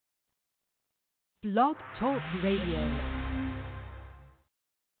Blog Talk Radio.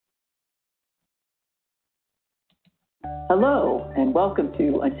 Hello, and welcome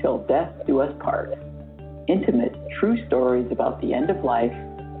to Until Death Do Us Part. Intimate, true stories about the end of life,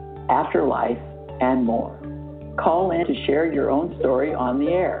 afterlife, and more. Call in to share your own story on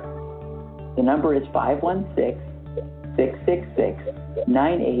the air. The number is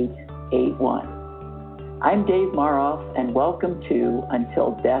 516-666-9881. I'm Dave Maroff, and welcome to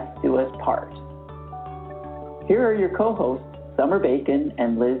Until Death Do Us Part. Here are your co-hosts, Summer Bacon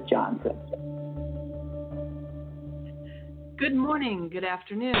and Liz Johnson. Good morning, good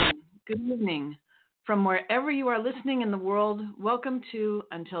afternoon, good evening. From wherever you are listening in the world, welcome to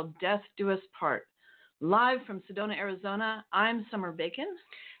Until Death Do Us Part. Live from Sedona, Arizona, I'm Summer Bacon.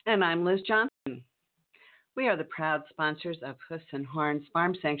 And I'm Liz Johnson. We are the proud sponsors of Hoofs and Horns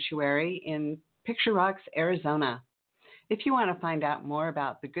Farm Sanctuary in Picture Rocks, Arizona. If you want to find out more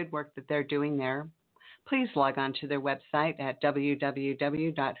about the good work that they're doing there, please log on to their website at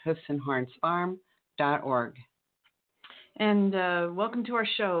www.hoofsandhornsfarm.org. And welcome to our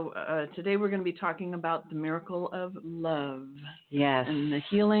show. Today we're going to be talking about the miracle of love. Yes. And the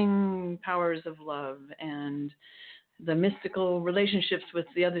healing powers of love and the mystical relationships with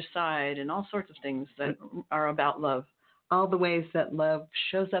the other side and all sorts of things that are about love. All the ways that love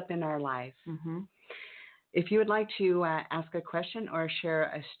shows up in our life. Mm-hmm. If you would like to ask a question or share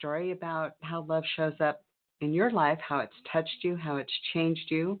a story about how love shows up in your life, how it's touched you, how it's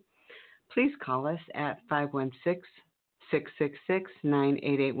changed you, please call us at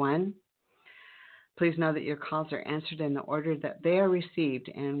 516-666-9881. Please know that your calls are answered in the order that they are received,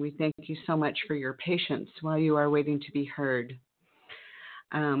 and we thank you so much for your patience while you are waiting to be heard.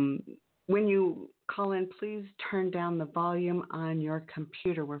 When you call in, please turn down the volume on your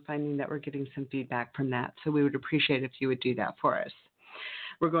computer. We're finding that we're getting some feedback from that, so we would appreciate if you would do that for us.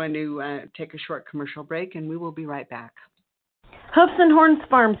 We're going to take a short commercial break, and we will be right back. Hoofs and Horns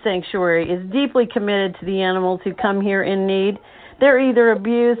Farm Sanctuary is deeply committed to the animals who come here in need. They're either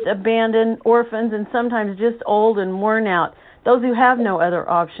abused, abandoned, orphans, and sometimes just old and worn out, those who have no other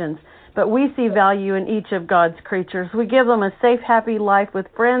options. But we see value in each of God's creatures. We give them a safe, happy life with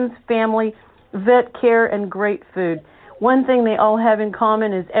friends, family, vet care, and great food. One thing they all have in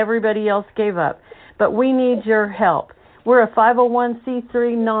common is everybody else gave up. But we need your help. We're a 501c3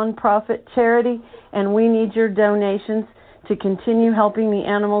 nonprofit charity, and we need your donations to continue helping the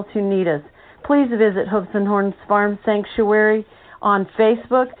animals who need us. Please visit Hoofs and Horns Farm Sanctuary on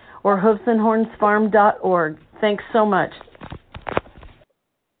Facebook or hoofsandhornsfarm.org. Thanks so much.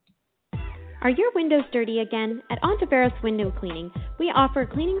 Are your windows dirty again? At Ontiveros Window Cleaning, we offer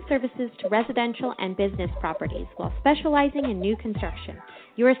cleaning services to residential and business properties while specializing in new construction.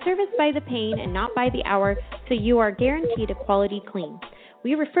 You are serviced by the pane and not by the hour, so you are guaranteed a quality clean.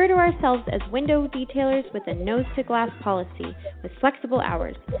 We refer to ourselves as window detailers with a nose-to-glass policy with flexible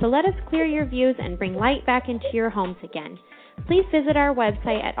hours. So let us clear your views and bring light back into your homes again. Please visit our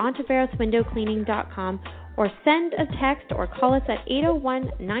website at ontiveroswindowcleaning.com or send a text or call us at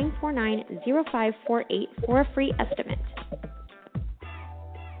 801-949-0548 for a free estimate.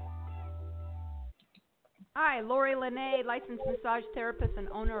 Hi, Lori Lene, licensed massage therapist and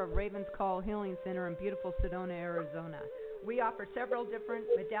owner of Raven's Call Healing Center in beautiful Sedona, Arizona. We offer several different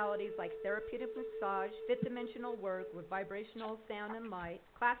modalities like therapeutic massage, fifth-dimensional work with vibrational sound and light,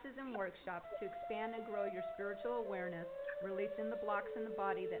 classes and workshops to expand and grow your spiritual awareness, releasing the blocks in the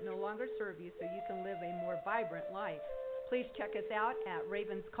body that no longer serve you so you can live a more vibrant life. Please check us out at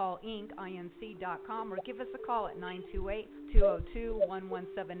ravenscallinc.com or give us a call at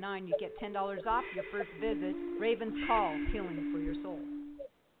 928-202-1179. You get $10 off your first visit. Ravens Call, healing for your soul.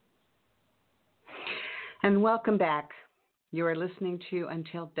 And welcome back. You are listening to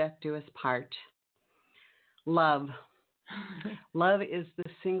Until Death Do Us Part. Love. Love is the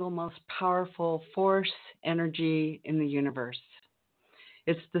single most powerful force, energy in the universe.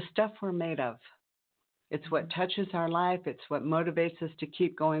 It's the stuff we're made of. It's what touches our life. It's what motivates us to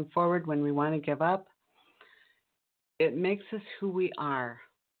keep going forward when we want to give up. It makes us who we are.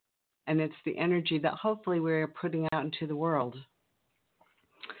 And it's the energy that hopefully we're putting out into the world.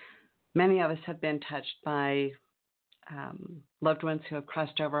 Many of us have been touched by loved ones who have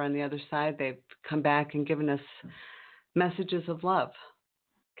crossed over on the other side. They've come back and given us messages of love,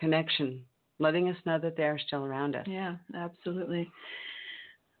 connection, letting us know that they are still around us. Yeah, absolutely.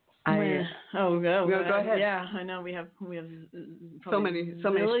 Go ahead. Yeah, I know we have so many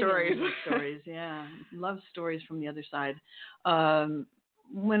stories. Stories, yeah, love stories from the other side.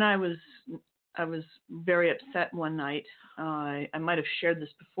 When I was very upset one night. I might have shared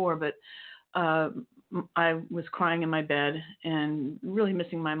this before, but I was crying in my bed and really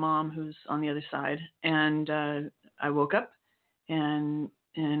missing my mom, who's on the other side. And I woke up and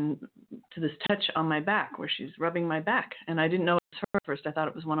to this touch on my back where she's rubbing my back. And I didn't know it was her at first. I thought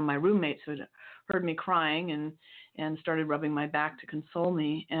it was one of my roommates who had heard me crying and started rubbing my back to console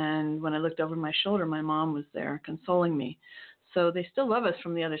me. And when I looked over my shoulder, my mom was there consoling me. So they still love us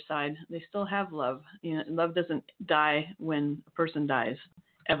from the other side. They still have love. You know, love doesn't die when a person dies,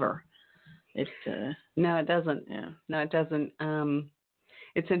 ever. No, it doesn't. Yeah. No, it doesn't.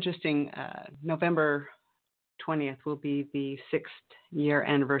 It's interesting. November 20th will be the 6th-year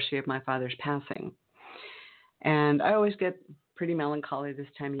anniversary of my father's passing. And I always get pretty melancholy this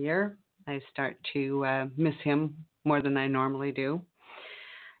time of year. I start to miss him more than I normally do.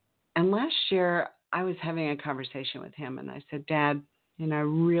 And last year, I was having a conversation with him, and I said, Dad, you know, I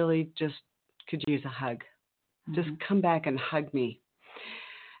really just could use a hug. Just come back and hug me.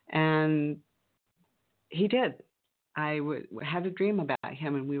 And he did. I had a dream about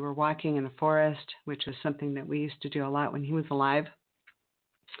him, and we were walking in a forest, which was something that we used to do a lot when he was alive.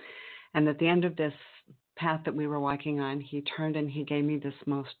 And at the end of this path that we were walking on, he turned and he gave me this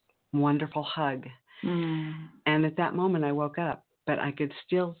most wonderful hug. And at that moment, I woke up, but I could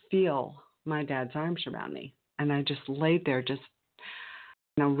still feel my dad's arms around me. And I just laid there, just,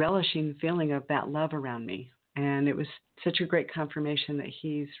 you know, relishing the feeling of that love around me. And it was such a great confirmation that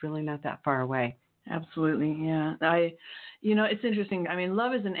he's really not that far away. Absolutely, yeah. It's interesting. I mean,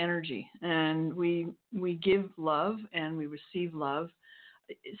 love is an energy, and we give love and we receive love.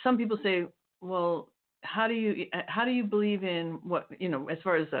 Some people say, well, how do you believe in what, you know, as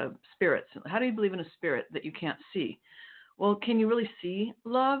far as spirits? How do you believe in a spirit that you can't see? Well, can you really see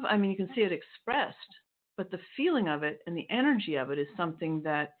love? I mean, you can see it expressed, but the feeling of it and the energy of it is something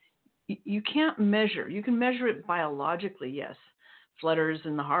that you can't measure. You can measure it biologically, yes. Flutters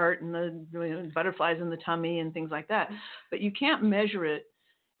in the heart and the butterflies in the tummy and things like that. But you can't measure it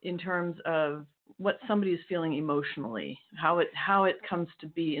in terms of what somebody is feeling emotionally, how it comes to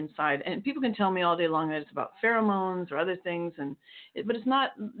be inside. And people can tell me all day long that it's about pheromones or other things, but it's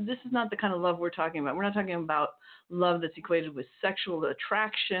not. This is not the kind of love we're talking about. We're not talking about love that's equated with sexual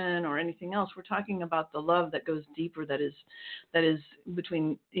attraction or anything else. We're talking about the love that goes deeper, that is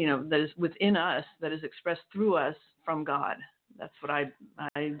between, you know, that is within us, that is expressed through us from God. That's what I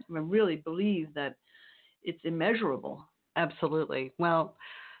really believe, that it's immeasurable. Absolutely. Well,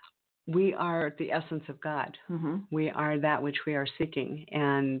 we are the essence of God. Mm-hmm. We are that which we are seeking.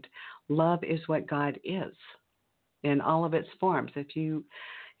 And love is what God is in all of its forms. If you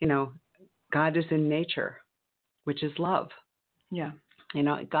know, God is in nature, which is love. Yeah. You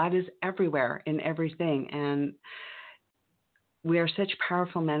know, God is everywhere in everything. And we are such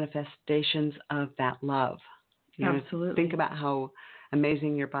powerful manifestations of that love. You know, absolutely. Think about how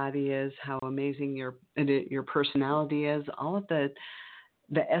amazing your body is, how amazing your personality is, all of the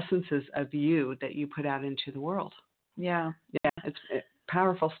essences of you that you put out into the world. Yeah. Yeah, it's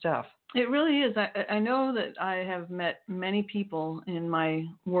powerful stuff. It really is. I know that I have met many people in my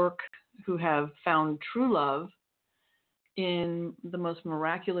work who have found true love in the most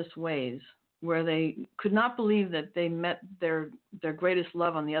miraculous ways, where they could not believe that they met their greatest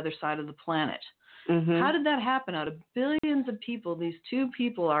love on the other side of the planet. Mm-hmm. How did that happen? Out of billions of people, these two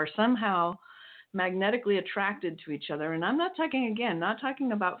people are somehow magnetically attracted to each other. And I'm not talking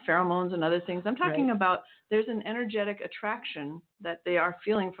about pheromones and other things. I'm talking about there's an energetic attraction that they are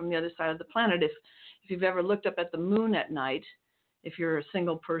feeling from the other side of the planet. If you've ever looked up at the moon at night, if you're a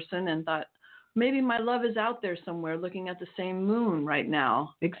single person and thought, maybe my love is out there somewhere looking at the same moon right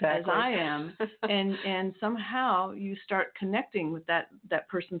now as I am, and somehow you start connecting with that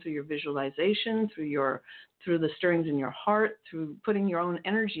person through your visualization, through the stirrings in your heart, through putting your own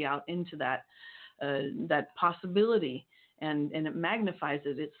energy out into that possibility, and it magnifies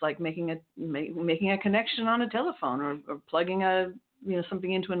it. It's like making a connection on a telephone, or plugging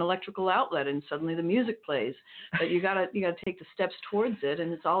something into an electrical outlet, and suddenly the music plays. But you gotta take the steps towards it,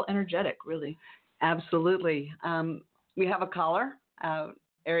 and it's all energetic, really. Absolutely. We have a caller,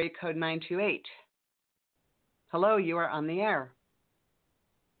 area code 928. Hello, you are on the air.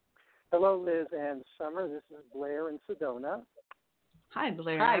 Hello, Liz and Summer. This is Blair in Sedona. Hi,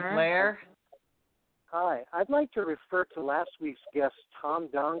 Blair. Hi, Blair. Hi. I'd like to refer to last week's guest, Tom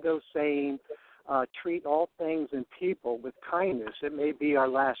Dongo, saying, treat all things and people with kindness. It may be our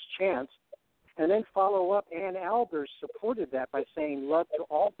last chance. And then follow up, Ann Albers supported that by saying love to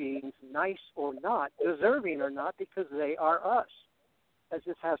all beings, nice or not, deserving or not, because they are us. That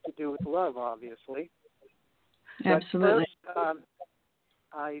just has to do with love, obviously. Absolutely. But first,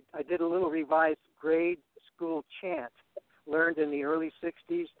 I did a little revised grade school chant. learned in the early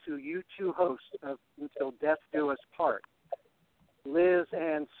 60s to you two hosts of Until Death Do Us Part. Liz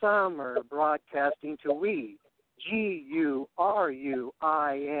and Summer broadcasting to we, G-U-R-U-I-N-G.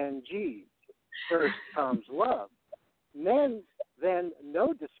 First comes love, then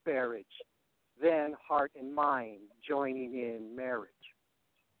no disparage, then heart and mind joining in marriage.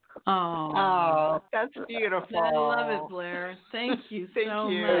 Oh, that's beautiful. I love it, Blair. Thank you so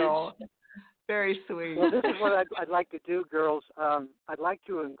much. Very sweet. Well, this is what I'd like to do, girls. I'd like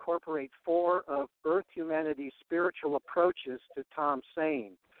to incorporate 4 of Earth humanity's spiritual approaches to Tom's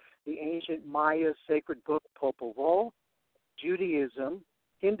saying: the ancient Maya sacred book Popol Vuh, Judaism,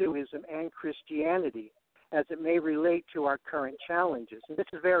 Hinduism, and Christianity, as it may relate to our current challenges. And this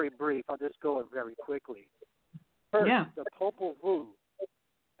is very brief. I'll just go very quickly. First, the Popol Vuh.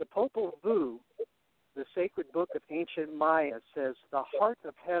 The Popol Vuh, the sacred book of ancient Maya, says, the heart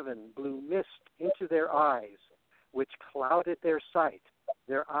of heaven blew mist into their eyes, which clouded their sight.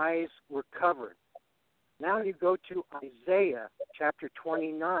 Their eyes were covered. Now you go to Isaiah chapter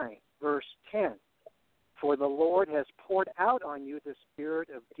 29, verse 10. For the Lord has poured out on you the spirit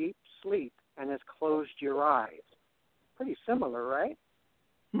of deep sleep and has closed your eyes. Pretty similar, right?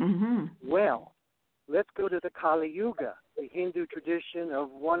 Mm-hmm. Well, let's go to the Kali Yuga, the Hindu tradition of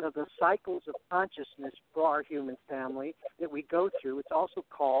one of the cycles of consciousness for our human family that we go through. It's also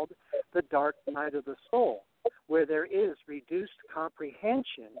called the dark night of the soul, where there is reduced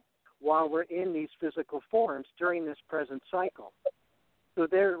comprehension while we're in these physical forms during this present cycle. So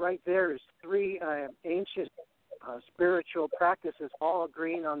right there is 3 ancient spiritual practices all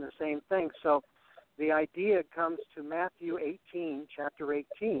agreeing on the same thing. So the idea comes to Matthew 18, chapter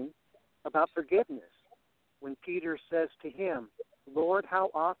 18, about forgiveness. When Peter says to him, Lord, how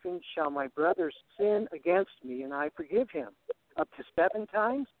often shall my brother sin against me and I forgive him? Up to 7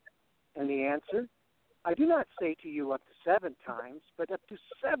 times? And the answer, I do not say to you up to 7 times, but up to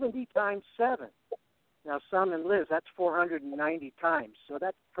 70 times 7. Now, Sam and Liz, that's 490 times, so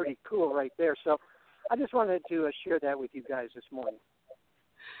that's pretty cool right there. So I just wanted to share that with you guys this morning.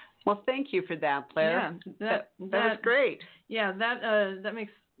 Well, thank you for that, Blair. Yeah, that was great. Yeah, that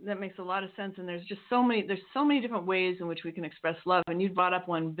makes a lot of sense, and there's so many different ways in which we can express love. And you brought up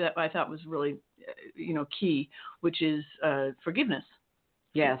one that I thought was really, key, which is forgiveness.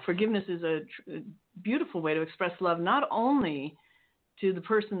 Yes, forgiveness is a beautiful way to express love, not only to the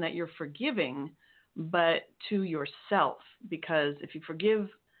person that you're forgiving, but to yourself. Because if you forgive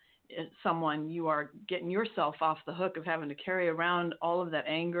someone, you are getting yourself off the hook of having to carry around all of that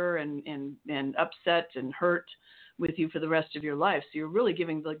anger and upset and hurt with you for the rest of your life. So you're really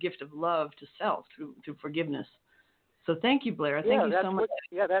giving the gift of love to self through forgiveness. So thank you, Blair. Thank you so much.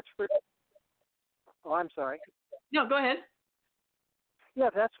 That's for. Oh, I'm sorry. No, go ahead. Yeah,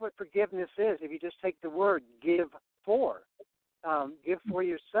 that's what forgiveness is. If you just take the word give for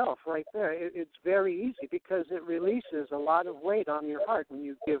yourself right there, it's very easy because it releases a lot of weight on your heart when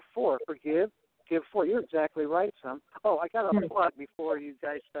you give for. Give for. You're exactly right, Sam. Oh, I got a plug before you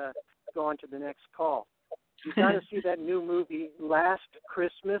guys go on to the next call. You got to see that new movie, Last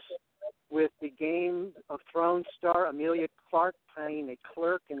Christmas, with the Game of Thrones star Emilia Clarke playing a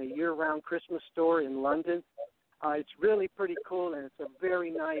clerk in a year-round Christmas store in London. It's really pretty cool, and it's a very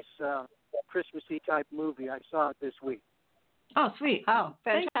nice Christmassy type movie. I saw it this week. Oh, sweet. Oh,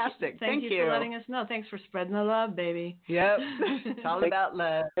 fantastic. Thank you for letting us know. Thanks for spreading the love, baby. Yep. It's all about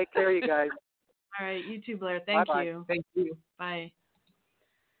love. Take care, you guys. All right, you too, Blair. Thank Bye-bye. you. Thank you. Bye.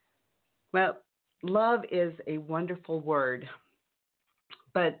 Well, love is a wonderful word,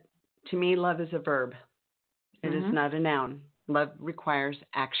 but to me, love is a verb. It is not a noun. Love requires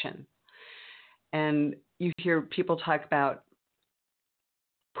action. And you hear people talk about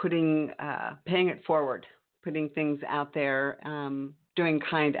paying it forward, putting things out there, doing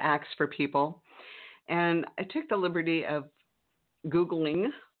kind acts for people. And I took the liberty of Googling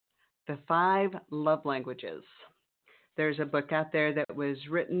the 5 love languages. There's a book out there that was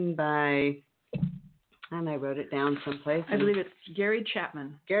written by, and I wrote it down someplace. I believe it's Gary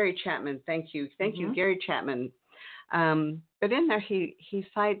Chapman. Gary Chapman, thank you. Thank you, Gary Chapman. But in there, he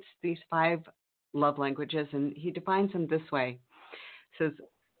cites these 5 love languages, and he defines them this way. He says,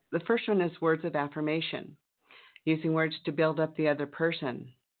 the first one is words of affirmation, using words to build up the other person.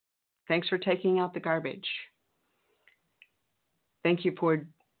 Thanks for taking out the garbage. Thank you for,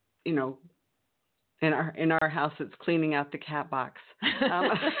 in our house, it's cleaning out the cat box.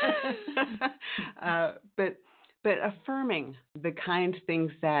 But affirming the kind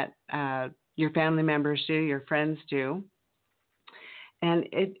things that your family members do, your friends do, and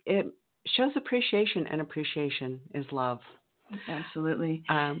it shows appreciation, and appreciation is love. Absolutely.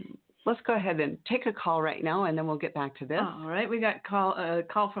 let's go ahead and take a call right now, and then we'll get back to this. All right. We got a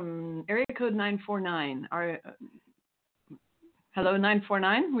call from area code 949. Hello,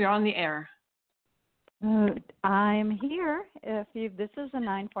 949. We are on the air. I'm here. This is a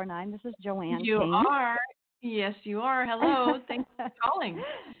 949. This is Joanne. You Payne. are. Yes, you are. Hello. Thanks for calling.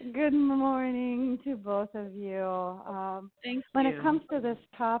 Good morning to both of you. When it comes to this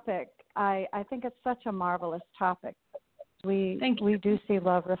topic, I think it's such a marvelous topic. We do see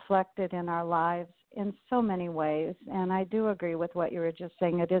love reflected in our lives in so many ways, and I do agree with what you were just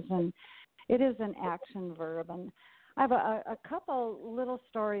saying. It is an action verb, and I have a couple little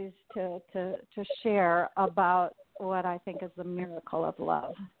stories to share about what I think is the miracle of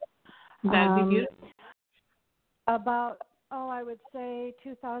love. That'd be beautiful. I would say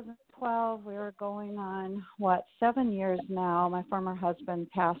 2012, we were going on, 7 years now. My former husband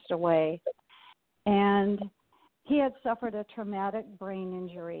passed away, and he had suffered a traumatic brain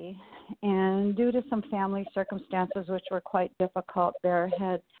injury, and due to some family circumstances which were quite difficult,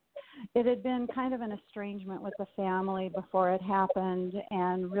 it had been kind of an estrangement with the family before it happened,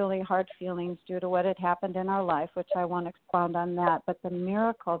 and really hard feelings due to what had happened in our life, which I won't expound on that. But the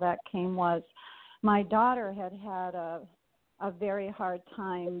miracle that came was my daughter had a very hard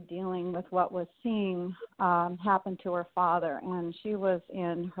time dealing with what was happen to her father, and she was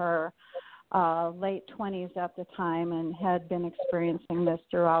in her late 20s at the time and had been experiencing this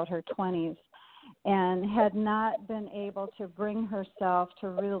throughout her 20s, and had not been able to bring herself to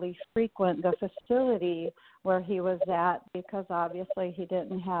really frequent the facility where he was at, because obviously he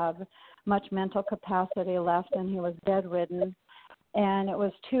didn't have much mental capacity left and he was bedridden, and it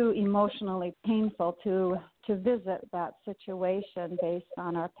was too emotionally painful to visit that situation based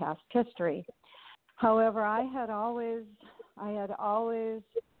on our past history. However, I had always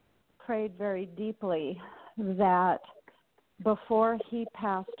prayed very deeply that before he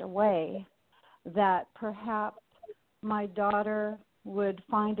passed away, that perhaps my daughter would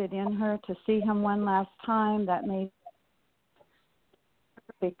find it in her to see him one last time,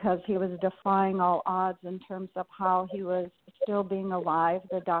 because he was defying all odds in terms of how he was still being alive.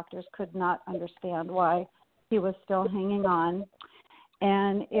 The doctors could not understand why he was still hanging on.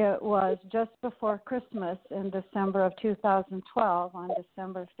 And it was just before Christmas in December of 2012, on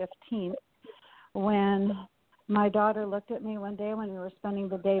December 15th, when my daughter looked at me one day when we were spending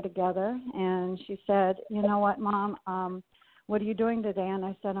the day together, and she said, "You know what, Mom, what are you doing today?" And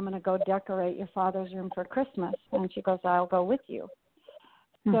I said, "I'm going to go decorate your father's room for Christmas." And she goes, "I'll go with you."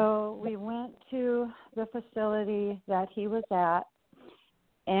 So we went to the facility that he was at,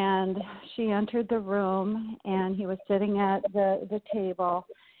 and she entered the room, and he was sitting at the table,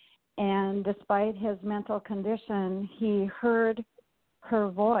 and despite his mental condition, he heard her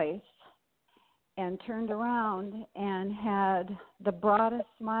voice and turned around and had the broadest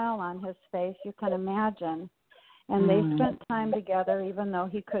smile on his face you can imagine. And they spent time together, even though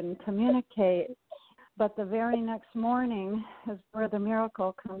he couldn't communicate. But the very next morning is where the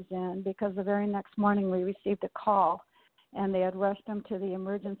miracle comes in, because the very next morning we received a call, and they had rushed him to the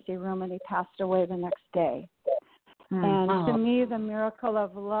emergency room, and he passed away the next day. And to me, the miracle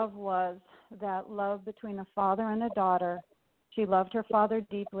of love was that love between a father and a daughter. She loved her father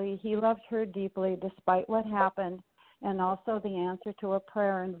deeply. He loved her deeply despite what happened, and also the answer to a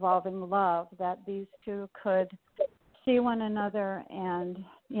prayer involving love, that these two could see one another and,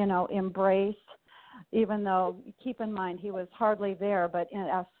 embrace, even though, keep in mind, he was hardly there, but at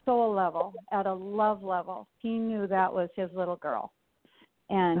a soul level, at a love level, he knew that was his little girl.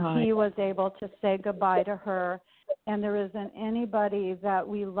 And he was able to say goodbye to her. And there isn't anybody that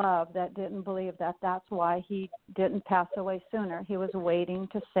we love that didn't believe that that's why he didn't pass away sooner. He was waiting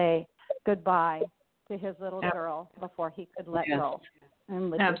to say goodbye to his little girl before he could let go.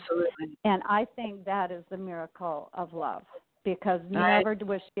 Absolutely. And I think that is the miracle of love, because never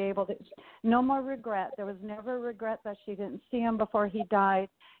was she able to, no more regret. There was never regret that she didn't see him before he died.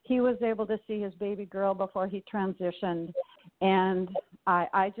 He was able to see his baby girl before he transitioned. And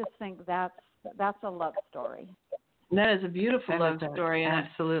I just think that's a love story. That is a beautiful love story. And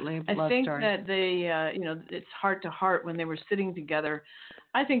absolutely, I think that they, it's heart to heart when they were sitting together.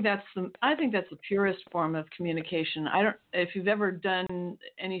 I think that's the purest form of communication. If you've ever done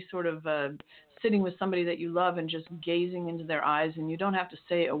any sort of sitting with somebody that you love and just gazing into their eyes, and you don't have to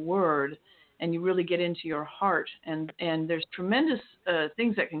say a word, and you really get into your heart, and there's tremendous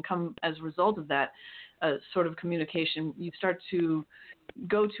things that can come as a result of that sort of communication. You start to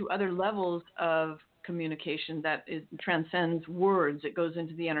go to other levels of communication that transcends words. It goes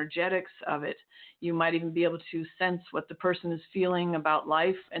into the energetics of it. You might even be able to sense what the person is feeling about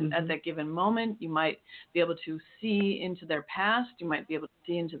life and at that given moment. You might be able to see into their past. You might be able to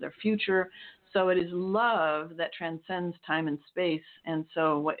see into their future. So it is love that transcends time and space. And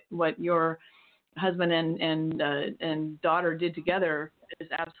so what your husband and daughter did together is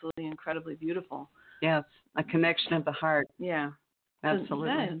absolutely incredibly beautiful. Yes, a connection of the heart. Yeah,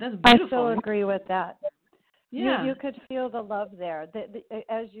 absolutely. That's I beautiful. so agree with that. Yeah, you could feel the love there.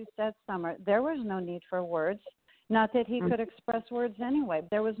 As you said, Summer, there was no need for words. Not that he could express words anyway.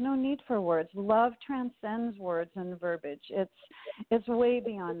 There was no need for words. Love transcends words and verbiage. It's way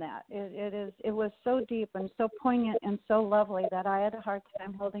beyond that. It was so deep and so poignant and so lovely that I had a hard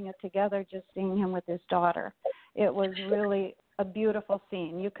time holding it together just seeing him with his daughter. It was really a beautiful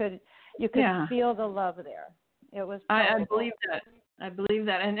scene. You could feel the love there. It was I believe that. I believe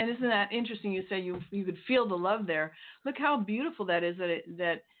that. And isn't that interesting? You say you could feel the love there. Look how beautiful that is,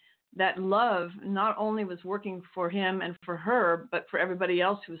 that love not only was working for him and for her, but for everybody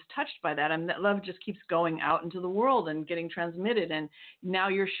else who was touched by that. And that love just keeps going out into the world and getting transmitted. And now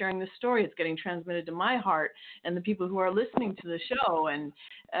you're sharing the story. It's getting transmitted to my heart and the people who are listening to the show. And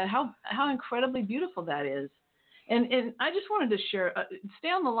how incredibly beautiful that is. And I just wanted to share, stay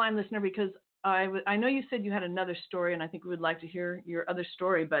on the line, listener, because I know you said you had another story, and I think we would like to hear your other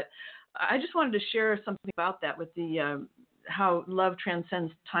story. But I just wanted to share something about that with the how love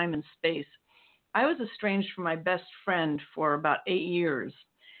transcends time and space. I was estranged from my best friend for about 8 years,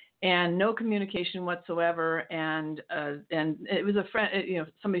 and no communication whatsoever. And it was a friend,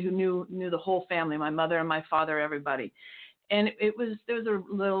 somebody who knew the whole family, my mother and my father, everybody. And there was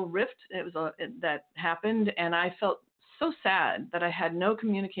a little rift. That happened, and I felt so sad that I had no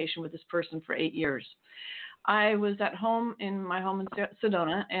communication with this person for 8 years. I was at home in my home in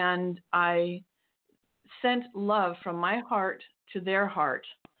Sedona, and I sent love from my heart to their heart.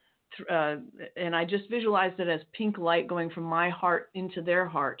 And I just visualized it as pink light going from my heart into their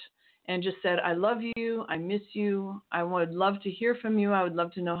heart, and just said, I love you. I miss you. I would love to hear from you. I would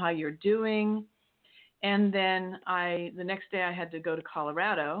love to know how you're doing. And then the next day I had to go to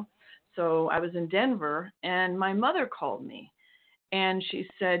Colorado. So I was in Denver, and my mother called me, and she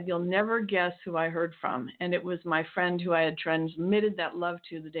said, you'll never guess who I heard from. And it was my friend who I had transmitted that love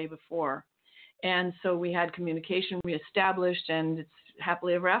to the day before. And so we had communication reestablished, and it's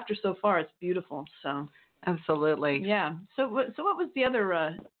happily ever after so far. It's beautiful. So absolutely. Yeah. So what was the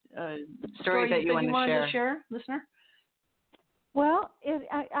other story that you wanted to share, listener? Well,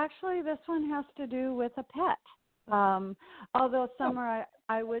 actually, this one has to do with a pet. Although, Summer,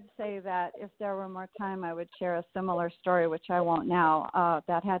 I would say that if there were more time, I would share a similar story, which I won't now,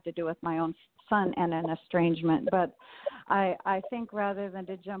 that had to do with my own son and an estrangement. But I think rather than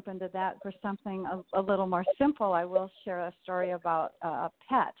to jump into that for something a little more simple, I will share a story about a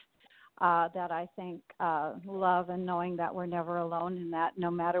pet that I think love, and knowing that we're never alone, and that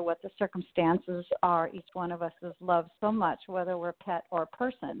no matter what the circumstances are, each one of us is loved so much, whether we're pet or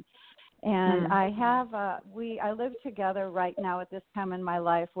person. And I live together right now at this time in my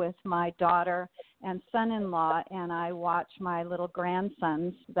life with my daughter and son-in-law, and I watch my little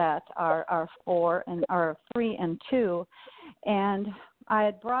grandsons that are 3 and 2. And I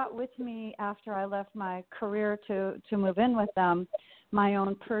had brought with me, after I left my career to move in with them, my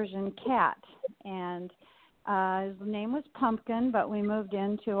own Persian cat. And his name was Pumpkin, but we moved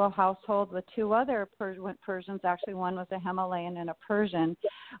into a household with 2 other Persians. Actually, one was a Himalayan and a Persian.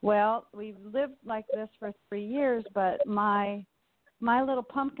 Well, we lived like this for 3 years, but my little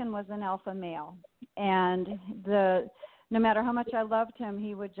Pumpkin was an alpha male. And no matter how much I loved him,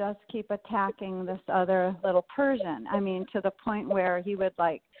 he would just keep attacking this other little Persian. I mean, to the point where he would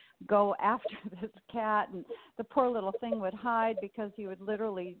go after this cat, and the poor little thing would hide because he would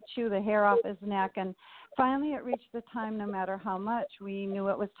literally chew the hair off his neck. And finally it reached the time, no matter how much, we knew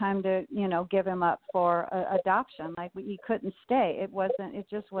it was time to give him up for adoption. He couldn't stay. It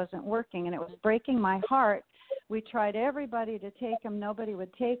just wasn't working, and it was breaking my heart. We tried everybody to take him. Nobody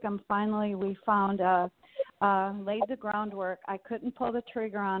would take him. Finally we found laid the groundwork. I couldn't pull the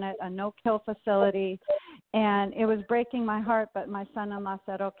trigger on it, a no-kill facility, and it was breaking my heart. But my son-in-law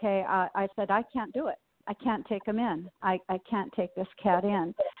said, okay. I said, I can't do it. I can't take him in. I can't take this cat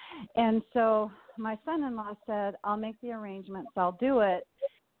in. And so my son-in-law said, I'll make the arrangements. I'll do it.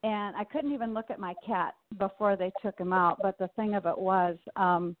 And I couldn't even look at my cat before they took him out. But the thing of it was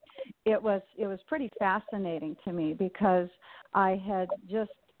pretty fascinating to me, because I had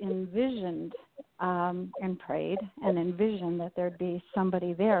just envisioned and prayed and envisioned that there'd be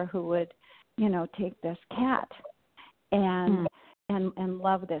somebody there who would, take this cat. And and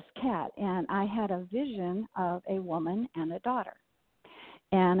love this cat. And I had a vision of a woman and a daughter.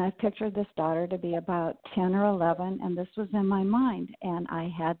 And I pictured this daughter to be about 10 or 11, and this was in my mind. And I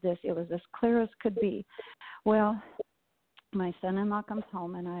had this, it was as clear as could be. Well, my son-in-law comes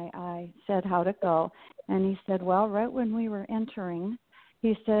home, and I said, how'd it go? And he said, well, right when we were entering,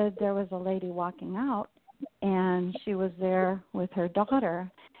 he said there was a lady walking out, and she was there with her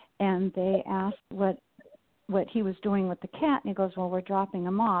daughter, and they asked what he was doing with the cat, and he goes, well, we're dropping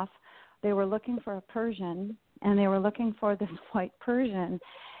him off. They were looking for a Persian, and they were looking for this white Persian,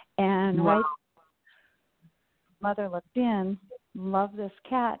 and wow. right, mother looked in, loved this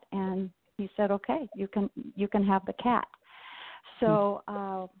cat, and he said, okay, you can have the cat. So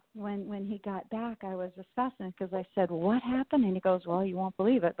when he got back, I was just fascinated because I said, what happened? And he goes, well, you won't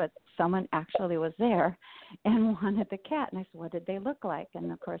believe it, but someone actually was there and wanted the cat. And I said, what did they look like?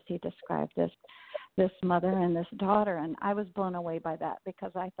 And, of course, he described this mother and this daughter, and I was blown away by that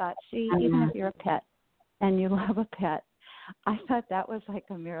because I thought, see, even if you're a pet and you love a pet, I thought that was like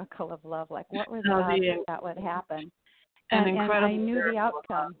a miracle of love. Like, what were the odds that would happen? And I knew the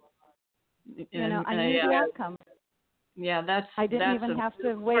outcome. I knew the outcome. Yeah, I didn't even have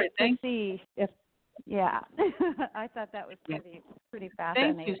to wait to see if. Yeah, I thought that was pretty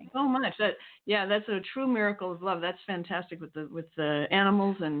fascinating. Thank you so much. That's a true miracle of love. That's fantastic with the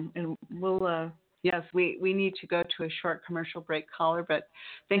animals, and we'll. Yes, we need to go to a short commercial break, caller. But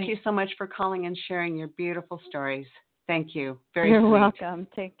thank you so much for calling and sharing your beautiful stories. Thank you. You're sweet. Welcome.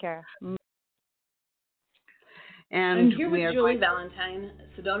 Take care. And here with Julie Valentine,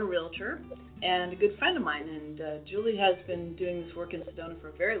 Sedona Realtor, and a good friend of mine. And Julie has been doing this work in Sedona for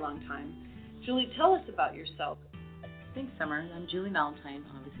a very long time. Julie, tell us about yourself. Thanks, Summer. I'm Julie Valentine,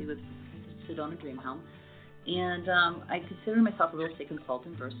 obviously with Sedona Dream Home. And I consider myself a real estate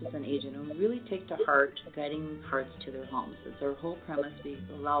consultant versus an agent, and we really take to heart guiding hearts to their homes. It's our whole premise. We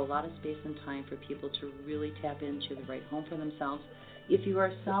allow a lot of space and time for people to really tap into the right home for themselves. If you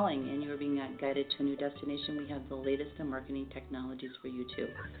are selling and you are being guided to a new destination, we have the latest in marketing technologies for you too.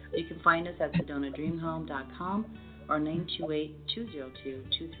 You can find us at SedonaDreamHome.com or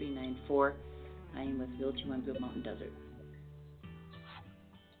 928-202-2394. I am with Realty One Group Mountain Desert.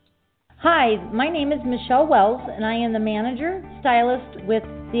 Hi, my name is Michelle Wells, and I am the manager, stylist with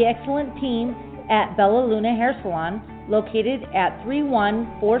the excellent team at Bella Luna Hair Salon, located at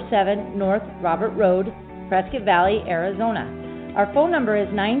 3147 North Robert Road, Prescott Valley, Arizona. Our phone number is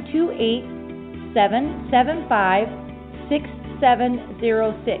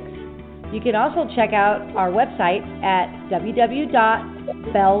 928-775-6706. You can also check out our website at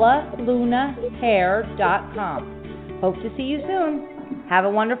www.bellalunahair.com. Hope to see you soon. Have a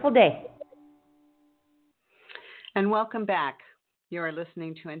wonderful day. And welcome back. You are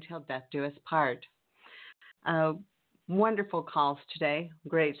listening to Until Death Do Us Part. Wonderful calls today.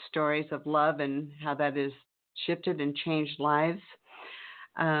 Great stories of love and how that has shifted and changed lives.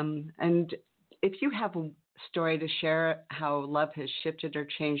 And if you have a story to share how love has shifted or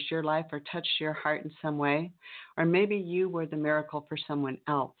changed your life or touched your heart in some way, or maybe you were the miracle for someone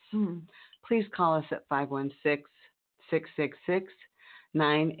else, please call us at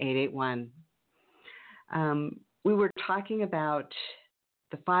 516-666-9881. We were talking about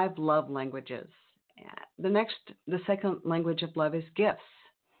the 5 love languages. The second language of love is gifts.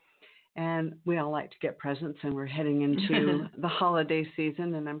 And we all like to get presents, and we're heading into the holiday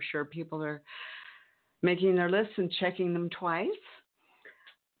season, and I'm sure people are making their lists and checking them twice.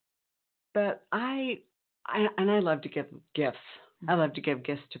 But I love to give gifts. I love to give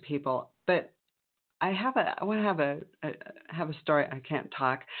gifts to people. But I want to have a story. I can't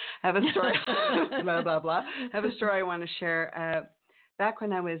talk. I have a story. Blah blah blah. I have a story I want to share. Back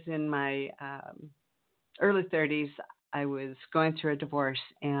when I was in my early 30s, I was going through a divorce,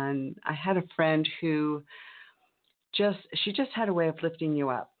 and I had a friend who just had a way of lifting you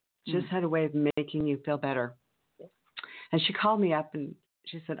up. Just had a way of making you feel better. And she called me up and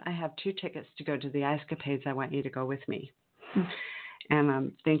she said, I have 2 tickets to go to the Ice Capades. I want you to go with me. And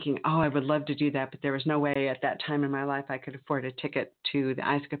I'm thinking, I would love to do that, but there was no way at that time in my life I could afford a ticket to the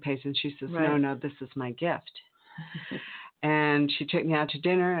Ice Capades. And she says, no, this is my gift. And she took me out to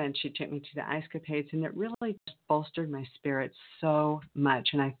dinner, and she took me to the Ice Capades, and it really just bolstered my spirits so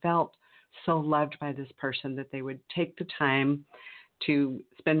much. And I felt so loved by this person that they would take the time to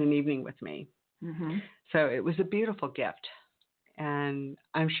spend an evening with me. So it was a beautiful gift. And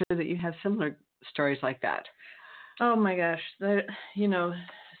I'm sure that you have similar stories like that. Oh my gosh. So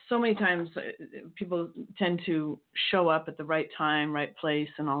many times people tend to show up at the right time, right place,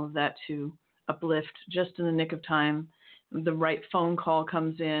 and all of that to uplift just in the nick of time. The right phone call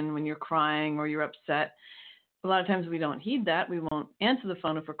comes in when you're crying or you're upset. a lot of times we don't heed that. We won't answer the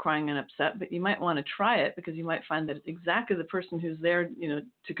phone if we're crying and upset, but you might want to try it because you might find that it's exactly the person who's there,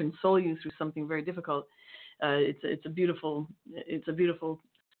 to console you through something very difficult. It's a beautiful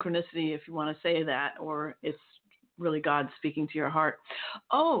synchronicity, if you want to say that, or it's really God speaking to your heart.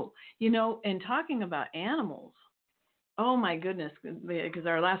 Oh, and talking about animals. Oh my goodness, because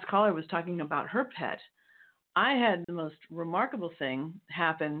our last caller was talking about her pet. I had the most remarkable thing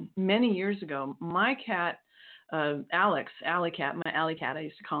happen many years ago. My cat, Alex, Alley Cat, my Alley Cat, I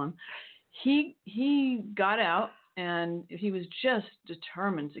used to call him. He got out, and he was just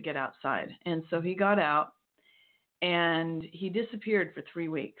determined to get outside. And so he got out, and he disappeared for 3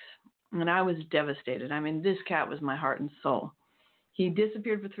 weeks. And I was devastated. I mean, this cat was my heart and soul. He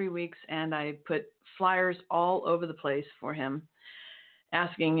disappeared for 3 weeks, and I put flyers all over the place for him,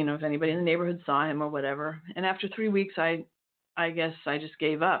 asking, if anybody in the neighborhood saw him or whatever. And after 3 weeks, I guess I just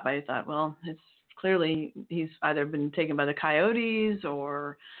gave up. I thought, well, it's clearly he's either been taken by the coyotes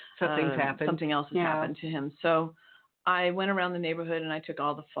or something's happened. Something else has happened to him. So I went around the neighborhood and I took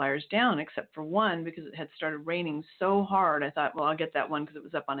all the flyers down except for one because it had started raining so hard. I thought, well, I'll get that one because it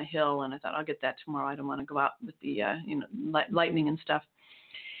was up on a hill, and I thought I'll get that tomorrow. I don't want to go out with the lightning and stuff.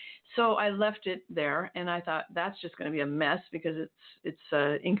 So I left it there, and I thought that's just going to be a mess because it's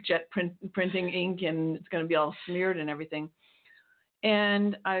inkjet printing ink, and it's going to be all smeared and everything.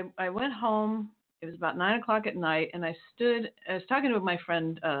 And I went home. It was about 9 o'clock at night, and I was talking to my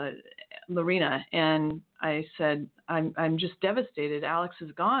friend Lorena, and I said, I'm just devastated. Alex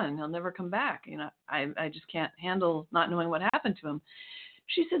is gone. He'll never come back. I just can't handle not knowing what happened to him.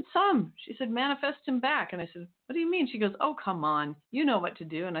 She said, she said, manifest him back. And I said, what do you mean? She goes, oh, come on. You know what to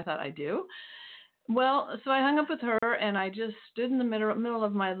do. And I thought, I do. Well, so I hung up with her, and I just stood in the middle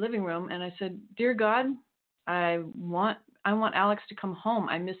of my living room, and I said, dear God, I want Alex to come home.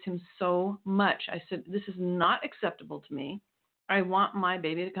 I miss him so much. I said, this is not acceptable to me. I want my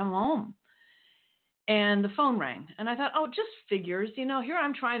baby to come home. And the phone rang. And I thought, oh, just figures. Here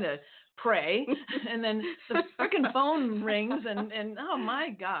I'm trying to pray. And then the freaking phone rings. And oh, my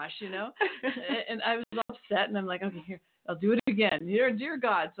gosh, And I was upset. And I'm like, okay, here, I'll do it again. Dear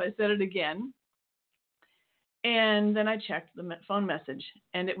God. So I said it again. And then I checked the phone message.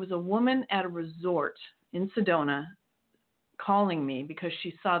 And it was a woman at a resort in Sedona calling me because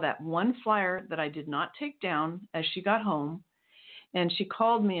she saw that one flyer that I did not take down as she got home. And she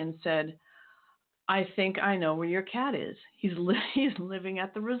called me and said, I think I know where your cat is. He's living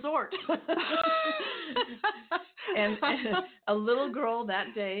at the resort. and a little girl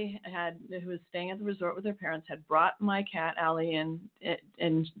that day who was staying at the resort with her parents had brought my cat Allie in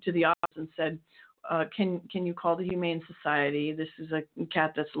to the office and said, can you call the Humane Society? This is a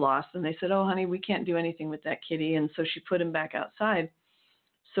cat that's lost. And they said, oh, honey, we can't do anything with that kitty. And so she put him back outside.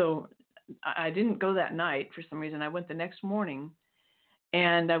 So I didn't go that night for some reason. I went the next morning,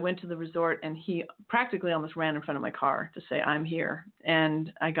 and I went to the resort, and he practically almost ran in front of my car to say, I'm here.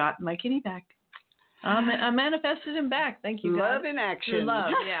 And I got my kitty back. I manifested him back. Thank you, God. Love in action. Through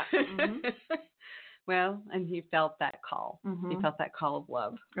love, yeah. Mm-hmm. Well, and he felt that call. Mm-hmm. He felt that call of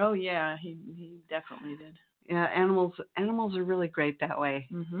love. Oh, yeah, he definitely did. Yeah, animals are really great that way.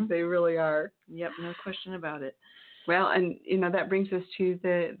 Mm-hmm. They really are. Yep, no question about it. Well, and, that brings us to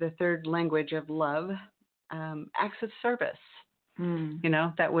the third language of love, acts of service.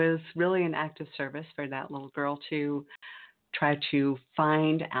 That was really an act of service for that little girl to try to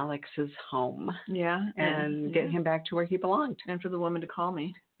find Alex's home. Yeah. And get him back to where he belonged. And for the woman to call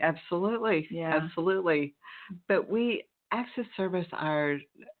me. Absolutely. Yeah. Absolutely. But acts of service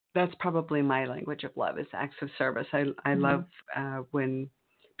that's probably my language of love is acts of service. I love when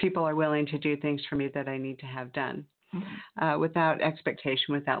people are willing to do things for me that I need to have done without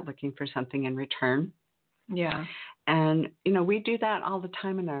expectation, without looking for something in return. Yeah. And, we do that all the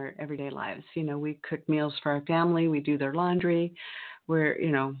time in our everyday lives. We cook meals for our family. We do their laundry. We're,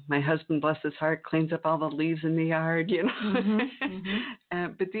 my husband, bless his heart, cleans up all the leaves in the yard, Mm-hmm.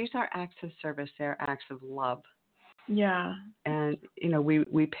 Mm-hmm. But these are acts of service. They're acts of love. Yeah. And,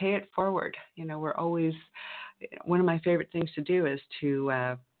 we pay it forward. We're always, one of my favorite things to do is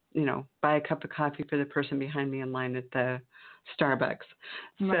to, buy a cup of coffee for the person behind me in line at the Starbucks.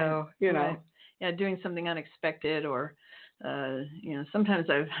 Right. So, Right. Yeah, doing something unexpected, or sometimes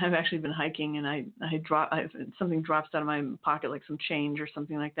I've actually been hiking and something drops out of my pocket, like some change or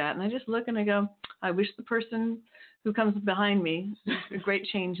something like that, and I just look and I go, I wish the person who comes behind me, a great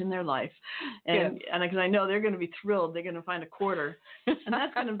change in their life. And because I know they're going to be thrilled, they're going to find a quarter. And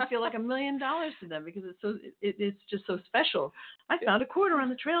that's going to feel like $1 million to them because it's just so special. I found a quarter on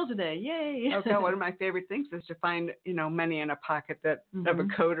the trail today. Yay. Okay, one of my favorite things is to find, money in a pocket that of a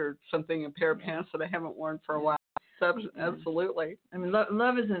coat or something, a pair of pants that I haven't worn for a while. So, absolutely. I mean,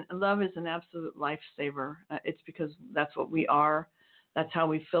 love is an absolute lifesaver. It's because that's what we are. That's how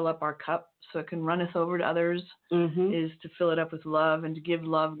we fill up our cup so it can runneth over to others, is to fill it up with love and to give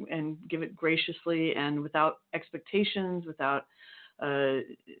love and give it graciously and without expectations, without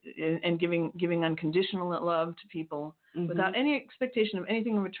and giving unconditional love to people without any expectation of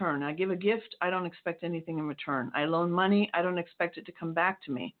anything in return. I give a gift, I don't expect anything in return. I loan money, I don't expect it to come back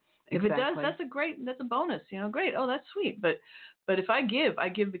to me. If it does, that's a bonus, great. Oh, that's sweet. But if I give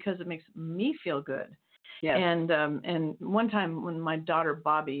because it makes me feel good. Yes. And one time when my daughter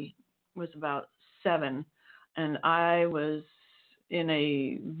Bobby was about 7, and I was in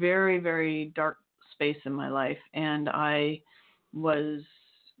a very, very dark space in my life, and I did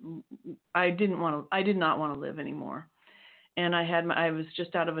not want to live anymore. And I was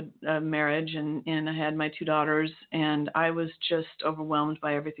just out of a marriage, and I had my 2 daughters, and I was just overwhelmed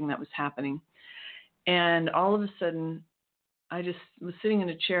by everything that was happening. And all of a sudden, I just was sitting in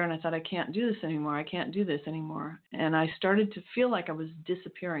a chair, and I thought, I can't do this anymore. I can't do this anymore. And I started to feel like I was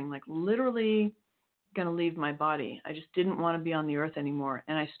disappearing, like literally going to leave my body. I just didn't want to be on the earth anymore.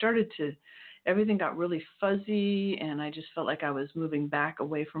 And everything got really fuzzy, and I just felt like I was moving back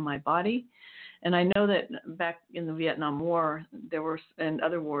away from my body. And I know that back in the Vietnam War, and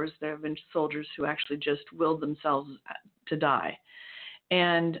other wars, there have been soldiers who actually just willed themselves to die.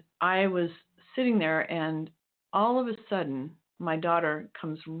 And I was sitting there, and all of a sudden, my daughter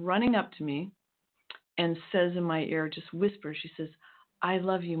comes running up to me and says in my ear, just whispers, she says, "I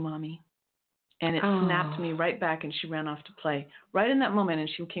love you, Mommy." And it snapped me right back, and she ran off to play right in that moment, and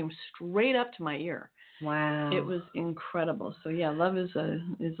she came straight up to my ear. Wow. It was incredible. So yeah, love is a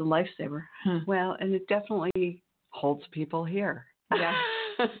lifesaver. Well, and it definitely holds people here. Yeah.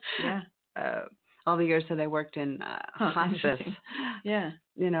 Yeah. All the years that I worked in hospice. Yeah.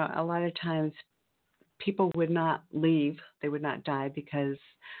 A lot of times people would not leave. They would not die because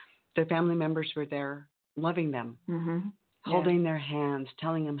their family members were there loving them, holding their hands,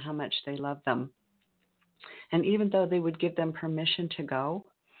 telling them how much they love them. And even though they would give them permission to go,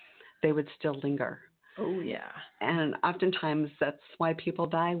 they would still linger. Oh, yeah. And oftentimes that's why people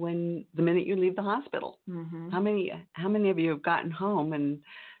die the minute you leave the hospital. How many of you have gotten home and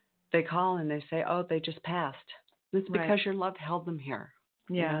they call and they say, "Oh, they just passed"? It's because your love held them here.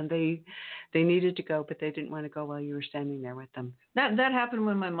 Yeah. And they needed to go, but they didn't want to go while you were standing there with them. That happened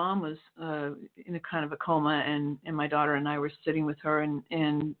when my mom was in a kind of a coma, and my daughter and I were sitting with her,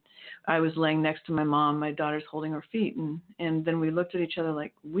 and I was laying next to my mom. My daughter's holding her feet, and then we looked at each other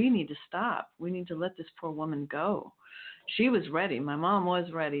like, we need to stop. We need to let this poor woman go. She was ready. My mom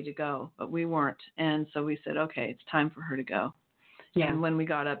was ready to go, but we weren't. And so we said, okay, it's time for her to go. Yeah. And when we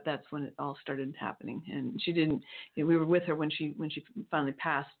got up, that's when it all started happening. And she didn't. We were with her when she finally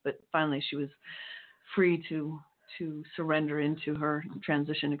passed, but finally she was free to surrender into her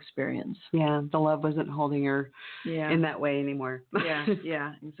transition experience. Yeah, the love wasn't holding her in that way anymore.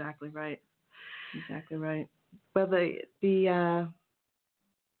 Yeah, exactly right. Exactly right. Well, the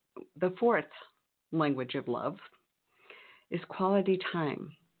fourth language of love is quality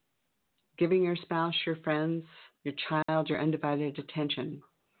time. Giving your spouse, your friends, your child, your undivided attention.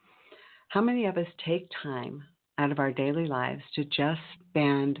 How many of us take time out of our daily lives to just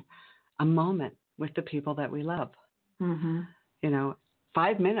spend a moment with the people that we love? 5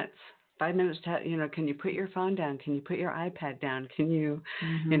 minutes. 5 minutes to, can you put your phone down? Can you put your iPad down? Can you,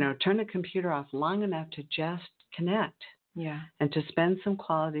 turn the computer off long enough to just connect? Yeah. And to spend some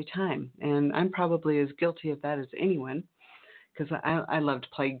quality time. And I'm probably as guilty of that as anyone, because I love to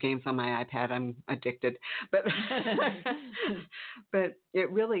play games on my iPad. I'm addicted. But but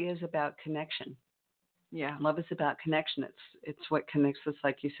it really is about connection. Yeah. Love is about connection. It's what connects us,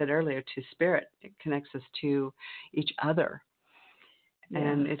 like you said earlier, to spirit. It connects us to each other. Yeah.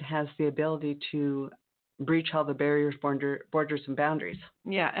 And it has the ability to breach all the barriers, borders, and boundaries.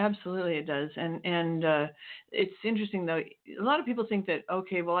 Yeah, absolutely it does. And it's interesting, though. A lot of people think that,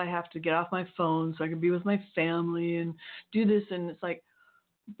 okay, well, I have to get off my phone so I can be with my family and do this. And it's like,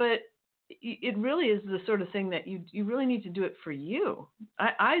 but it really is the sort of thing that you really need to do it for you.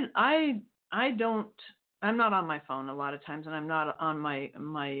 I'm not on my phone a lot of times, and I'm not on my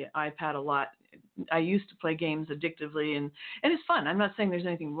iPad a lot. I used to play games addictively, and it's fun. I'm not saying there's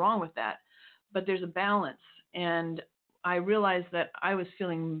anything wrong with that, but there's a balance. And I realized that I was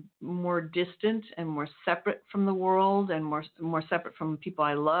feeling more distant and more separate from the world, and more separate from people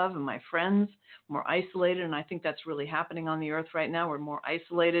I love and my friends, more isolated. And I think that's really happening on the earth right now. We're more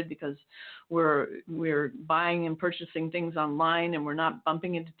isolated because we're buying and purchasing things online, and we're not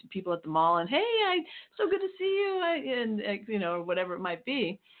bumping into people at the mall and, hey, so good to see you, or whatever it might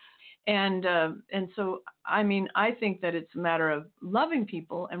be. And so, I mean, I think that it's a matter of loving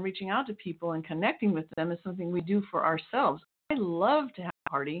people and reaching out to people and connecting with them is something we do for ourselves. I love to have a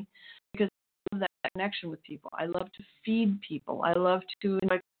party because I love that connection with people. I love to feed people. I love to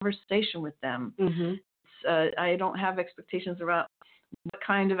invite conversation with them. Mm-hmm. I don't have expectations around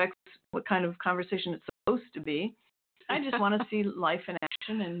what kind of conversation it's supposed to be. I just want to see life in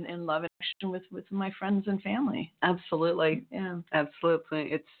action and love in action with my friends and family. Absolutely. Yeah.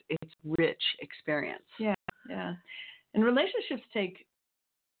 Absolutely. It's rich experience. Yeah. Yeah. And relationships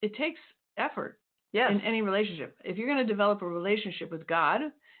takes effort. Yes. In any relationship. If you're going to develop a relationship with God,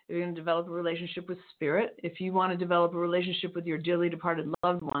 if you're going to develop a relationship with Spirit, if you want to develop a relationship with your dearly departed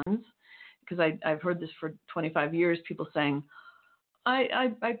loved ones, because I've heard this for 25 years, people saying,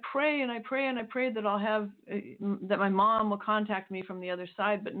 I pray and I pray and I pray that I'll have that my mom will contact me from the other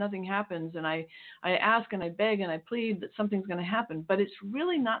side, but nothing happens. And I ask and I beg and I plead that something's going to happen. But it's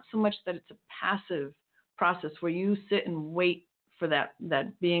really not so much that it's a passive process where you sit and wait for that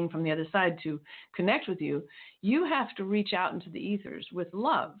being from the other side to connect with you. You have to reach out into the ethers with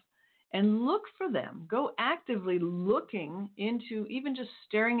love and look for them. Go actively looking into, even just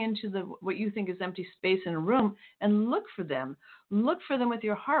staring into what you think is empty space in a room, and look for them. Look for them with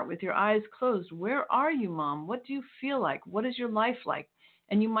your heart, with your eyes closed. Where are you, Mom? What do you feel like? What is your life like?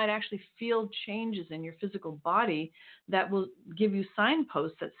 And you might actually feel changes in your physical body that will give you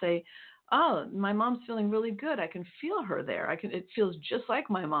signposts that say, oh, my mom's feeling really good. I can feel her there. It feels just like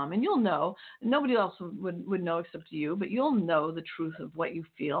my mom. And you'll know. Nobody else would know except you, but you'll know the truth of what you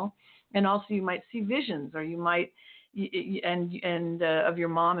feel. And also you might see visions, or you might, of your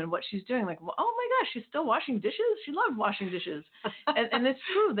mom and what she's doing. Like, well, oh my gosh, she's still washing dishes? She loved washing dishes. and it's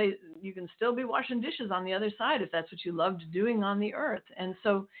true. You can still be washing dishes on the other side if that's what you loved doing on the earth. And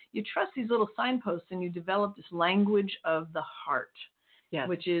so you trust these little signposts, and you develop this language of the heart. Yes.